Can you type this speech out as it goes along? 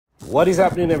What is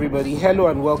happening, everybody? Hello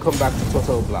and welcome back to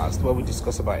Total Blast, where we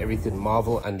discuss about everything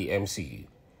Marvel and the MCU.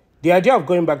 The idea of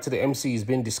going back to the MCU is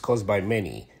being discussed by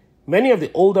many of the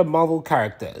older Marvel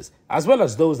characters, as well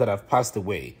as those that have passed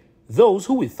away, those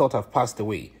who we thought have passed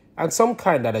away, and some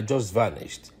kind that have just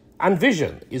vanished. And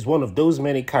Vision is one of those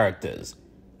many characters.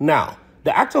 Now,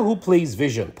 the actor who plays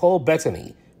Vision, Paul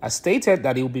Bettany, has stated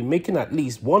that he will be making at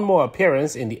least one more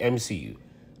appearance in the MCU.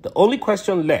 The only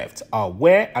question left are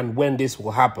where and when this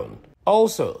will happen.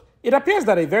 Also, it appears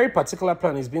that a very particular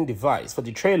plan is being devised for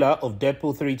the trailer of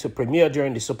Deadpool 3 to premiere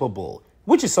during the Super Bowl,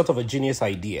 which is sort of a genius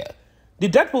idea. The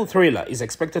Deadpool trailer is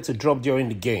expected to drop during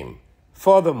the game.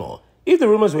 Furthermore, if the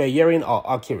rumors we're hearing are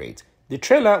accurate, the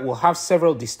trailer will have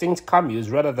several distinct cameos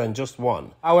rather than just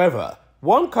one. However,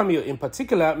 one cameo in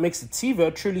particular makes the teaser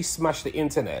truly smash the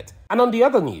internet. And on the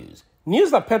other news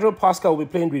that Pedro Pascal will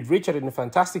be playing with Richard in the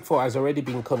Fantastic Four has already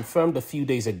been confirmed a few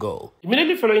days ago.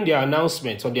 Immediately following their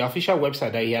announcement on the official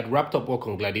website that he had wrapped up work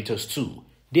on Gladiators 2,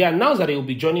 they announced that he will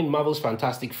be joining Marvel's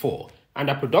Fantastic Four and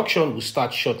that production will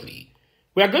start shortly.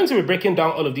 We are going to be breaking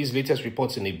down all of these latest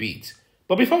reports in a bit,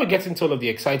 but before we get into all of the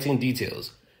exciting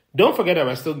details, don't forget that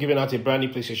we're still giving out a brand new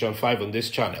PlayStation 5 on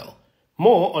this channel.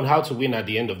 More on how to win at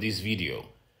the end of this video.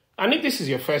 And if this is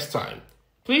your first time,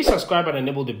 please subscribe and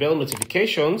enable the bell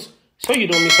notifications so you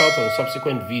don't miss out on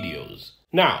subsequent videos.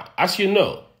 Now, as you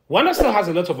know, Wanda still has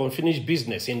a lot of unfinished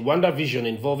business in WandaVision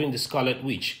involving the Scarlet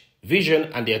Witch,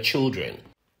 Vision, and their children.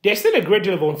 There's still a great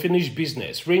deal of unfinished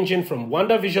business ranging from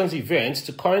WandaVision's events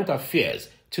to current affairs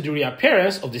to the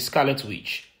reappearance of the Scarlet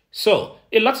Witch. So,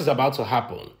 a lot is about to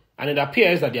happen, and it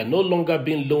appears that they are no longer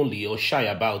being lonely or shy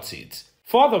about it.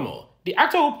 Furthermore, the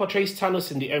actor who portrays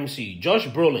Thanos in the MCU, Josh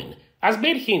Brolin, has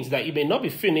made hints that he may not be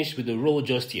finished with the role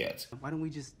just yet. Why don't we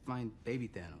just find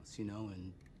baby Thanos,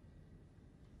 and...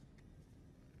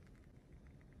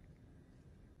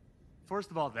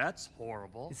 First of all, that's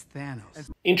horrible. It's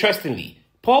Thanos. Interestingly,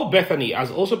 Paul Bettany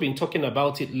has also been talking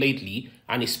about it lately,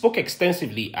 and he spoke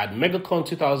extensively at MegaCon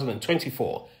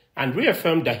 2024 and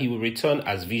reaffirmed that he will return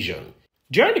as Vision.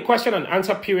 During the question and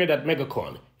answer period at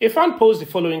MegaCon, a fan posed the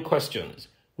following questions.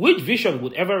 Which Vision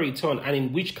would ever return and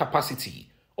in which capacity?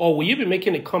 Or will you be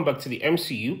making a comeback to the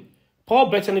MCU?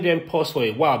 Paul Bettany then paused for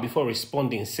a while before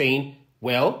responding, saying,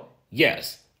 well,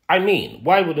 yes. I mean,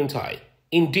 why wouldn't I?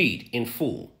 Indeed, in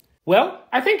full. Well,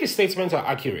 I think his statements are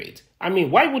accurate. I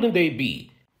mean, why wouldn't they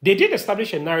be? They did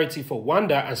establish a narrative for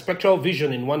Wanda and Spectral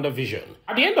Vision in WandaVision.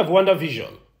 At the end of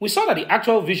WandaVision, we saw that the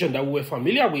actual Vision that we were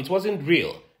familiar with wasn't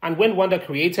real, and when Wanda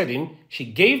created him, she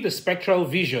gave the Spectral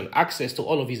Vision access to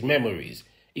all of his memories,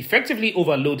 effectively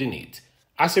overloading it.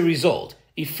 As a result,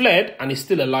 he fled and is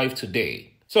still alive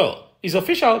today. So, it's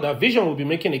official that Vision will be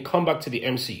making a comeback to the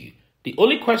MCU. The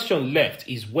only question left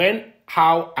is when,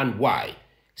 how, and why.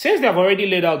 Since they have already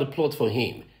laid out the plot for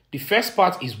him, the first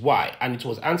part is why, and it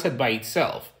was answered by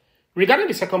itself. Regarding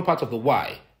the second part of the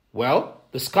why, well,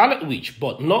 the Scarlet Witch,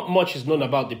 but not much is known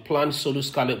about the planned solo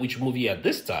Scarlet Witch movie at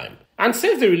this time. And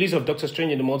since the release of Doctor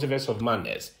Strange in the Multiverse of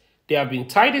Madness, there have been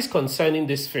tidings concerning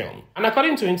this film. And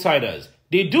according to insiders,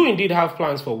 they do indeed have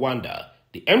plans for Wanda,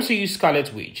 the MCU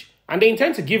Scarlet Witch, and they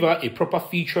intend to give her a proper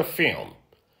feature film.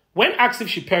 When asked if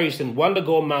she perished in Wonder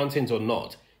Girl Mountains or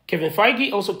not, Kevin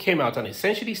Feige also came out and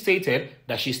essentially stated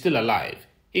that she's still alive.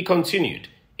 He continued,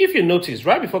 if you notice,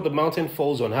 right before the mountain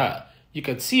falls on her, you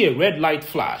can see a red light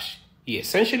flash. He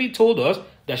essentially told us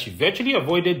that she virtually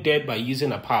avoided death by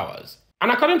using her powers. And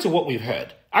according to what we've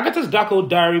heard, Agatha's Dark Old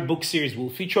Diary book series will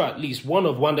feature at least one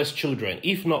of Wanda's children,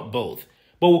 if not both,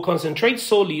 but will concentrate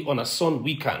solely on her son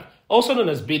Wiccan, also known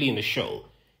as Billy in the show.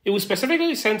 It will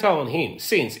specifically center on him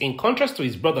since, in contrast to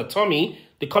his brother Tommy,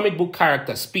 the comic book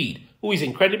character Speed, who is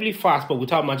incredibly fast but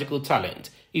without magical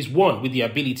talent, is one with the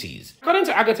abilities. According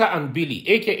to Agatha and Billy,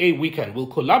 a.k.a. Wiccan, will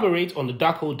collaborate on the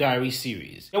Dark Old Diary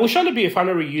series. There will surely be a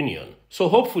family reunion, so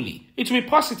hopefully it will be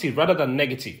positive rather than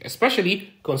negative,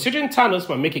 especially considering Thanos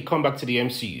might make a comeback to the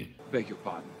MCU. Beg your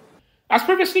pardon. As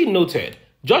previously noted,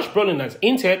 Josh Brolin has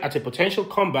hinted at a potential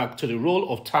comeback to the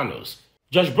role of Thanos.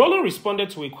 Josh Brolin responded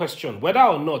to a question whether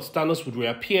or not Thanos would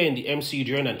reappear in the MCU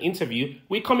during an interview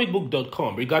with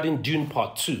comicbook.com regarding Dune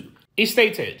Part 2. He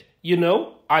stated,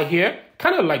 I hear,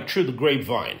 kind of like through the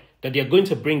grapevine, that they are going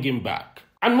to bring him back.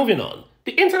 And moving on,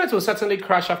 the internet will certainly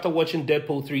crash after watching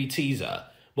Deadpool 3 teaser,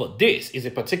 but this is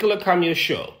a particular cameo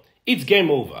show. It's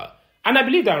game over. And I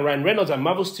believe that Ryan Reynolds and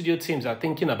Marvel Studio teams are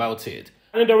thinking about it,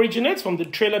 and it originates from the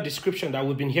trailer description that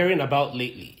we've been hearing about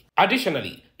lately.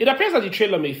 Additionally, it appears that the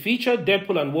trailer may feature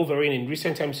Deadpool and Wolverine in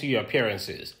recent MCU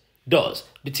appearances. Thus,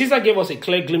 the teaser gave us a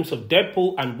clear glimpse of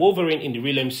Deadpool and Wolverine in the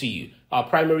real MCU, our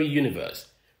primary universe.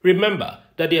 Remember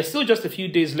that there are still just a few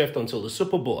days left until the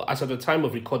Super Bowl as at the time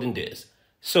of recording this,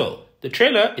 so the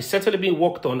trailer is certainly being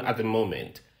worked on at the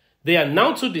moment. There are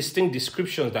now two distinct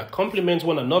descriptions that complement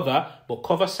one another but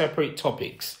cover separate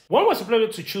topics. One was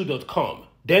uploaded to chew.com.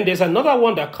 Then there's another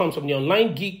one that comes from the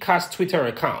Online Geekcast Twitter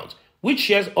account, which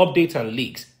shares updates and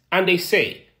leaks. And they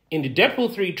say, in the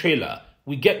Deadpool 3 trailer,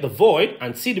 we get the void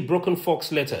and see the broken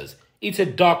Fox letters. It's a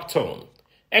dark tone.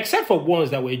 Except for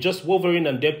ones that were just Wolverine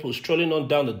and Deadpool strolling on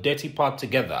down the dirty path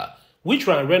together, which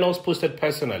Ryan Reynolds posted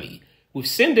personally. We've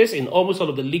seen this in almost all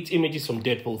of the leaked images from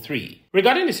Deadpool 3.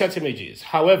 Regarding the set images,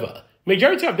 however,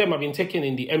 majority of them have been taken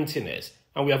in the emptiness,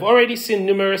 and we have already seen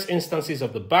numerous instances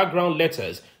of the background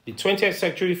letters, the 20th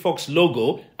Century Fox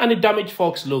logo, and the damaged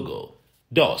Fox logo.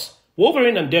 Thus,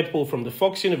 Wolverine and Deadpool from the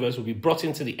Fox universe will be brought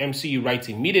into the MCU right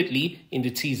immediately in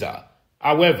the teaser.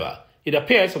 However, it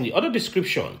appears from the other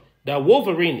description that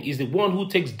Wolverine is the one who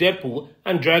takes Deadpool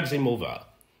and drags him over.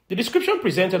 The description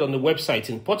presented on the website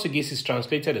in Portuguese is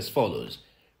translated as follows,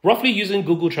 roughly using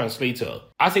Google Translator.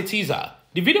 As a teaser,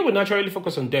 the video will naturally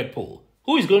focus on Deadpool,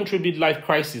 who is going through a midlife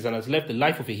crisis and has left the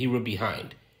life of a hero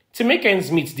behind. To make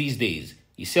ends meet these days,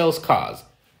 he sells cars.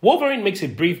 Wolverine makes a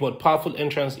brief but powerful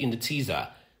entrance in the teaser,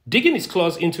 digging his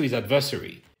claws into his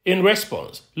adversary. In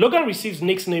response, Logan receives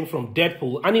Nick's name from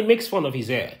Deadpool and he makes fun of his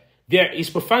hair. There is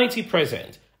profanity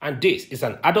present, and this is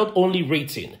an adult-only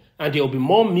rating, and there will be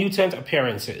more mutant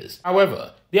appearances.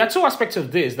 However, there are two aspects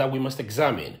of this that we must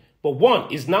examine, but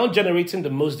one is now generating the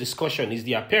most discussion is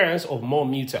the appearance of more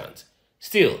mutants.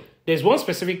 Still, there's one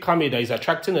specific cameo that is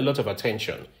attracting a lot of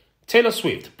attention. Taylor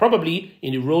Swift, probably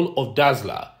in the role of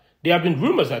Dazzler. There have been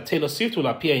rumors that Taylor Swift will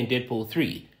appear in Deadpool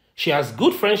 3. She has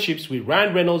good friendships with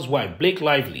Ryan Reynolds' wife, Blake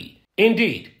Lively.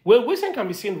 Indeed, Will Wilson can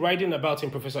be seen riding about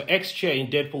in Professor X's chair in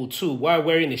Deadpool 2 while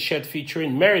wearing a shirt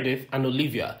featuring Meredith and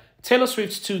Olivia, Taylor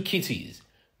Swift's two kitties.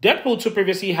 Deadpool 2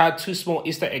 previously had two small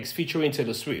Easter eggs featuring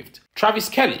Taylor Swift. Travis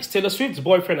Kelce, Taylor Swift's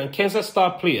boyfriend and Kansas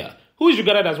star player, who is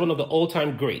regarded as one of the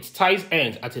all-time greats, ties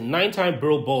ends at a 9-time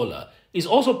Pro Bowler, is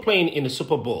also playing in the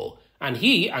Super Bowl, and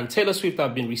he and Taylor Swift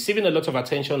have been receiving a lot of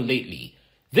attention lately.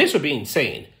 This would be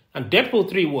insane, and Deadpool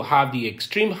 3 will have the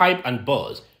extreme hype and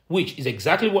buzz, which is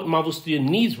exactly what Marvel Studios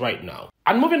needs right now.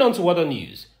 And moving on to other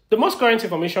news, the most current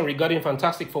information regarding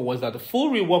Fantastic Four was that the full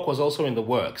rework was also in the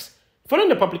works, following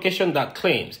the publication that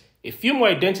claims a few more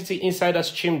Identity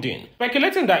insiders chimed in,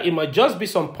 speculating that it might just be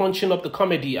some punching up the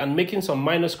comedy and making some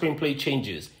minor screenplay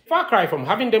changes, far cry from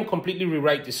having them completely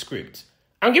rewrite the script.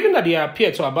 And given that they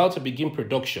appear to about to begin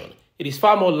production, it is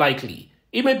far more likely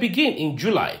it may begin in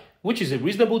July, which is a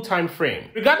reasonable time frame.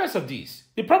 Regardless of this,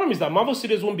 the problem is that Marvel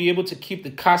Studios won't be able to keep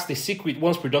the cast a secret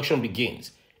once production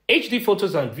begins. HD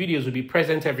photos and videos will be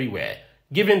present everywhere,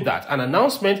 given that an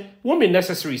announcement won't be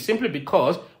necessary simply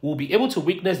because we'll be able to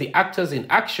witness the actors in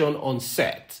action on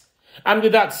set. And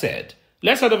with that said,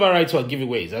 let's head over right to our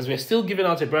giveaways, as we're still giving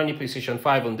out a brand new PlayStation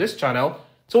 5 on this channel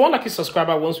to one lucky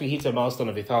subscriber once we hit a milestone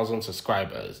of 1,000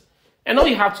 subscribers. And all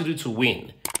you have to do to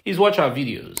win is watch our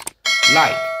videos,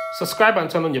 like, subscribe and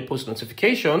turn on your post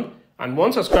notification, and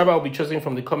one subscriber will be chosen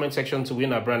from the comment section to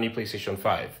win our brand new PlayStation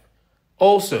 5.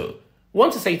 Also,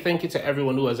 want to say thank you to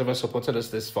everyone who has ever supported us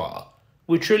this far.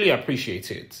 We truly appreciate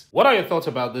it. What are your thoughts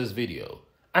about this video?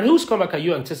 And whose comeback are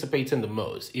you anticipating the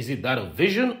most? Is it that of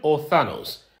Vision or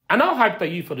Thanos? And how hyped are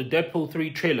you for the Deadpool 3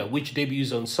 trailer which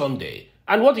debuts on Sunday?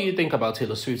 And what do you think about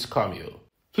Taylor Swift's cameo?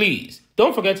 Please,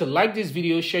 don't forget to like this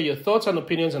video, share your thoughts and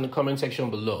opinions in the comment section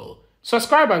below.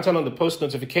 Subscribe and turn on the post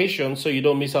notification so you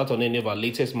don't miss out on any of our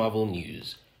latest Marvel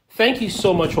news. Thank you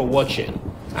so much for watching,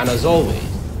 and as always,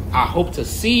 I hope to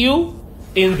see you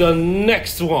in the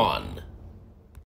next one.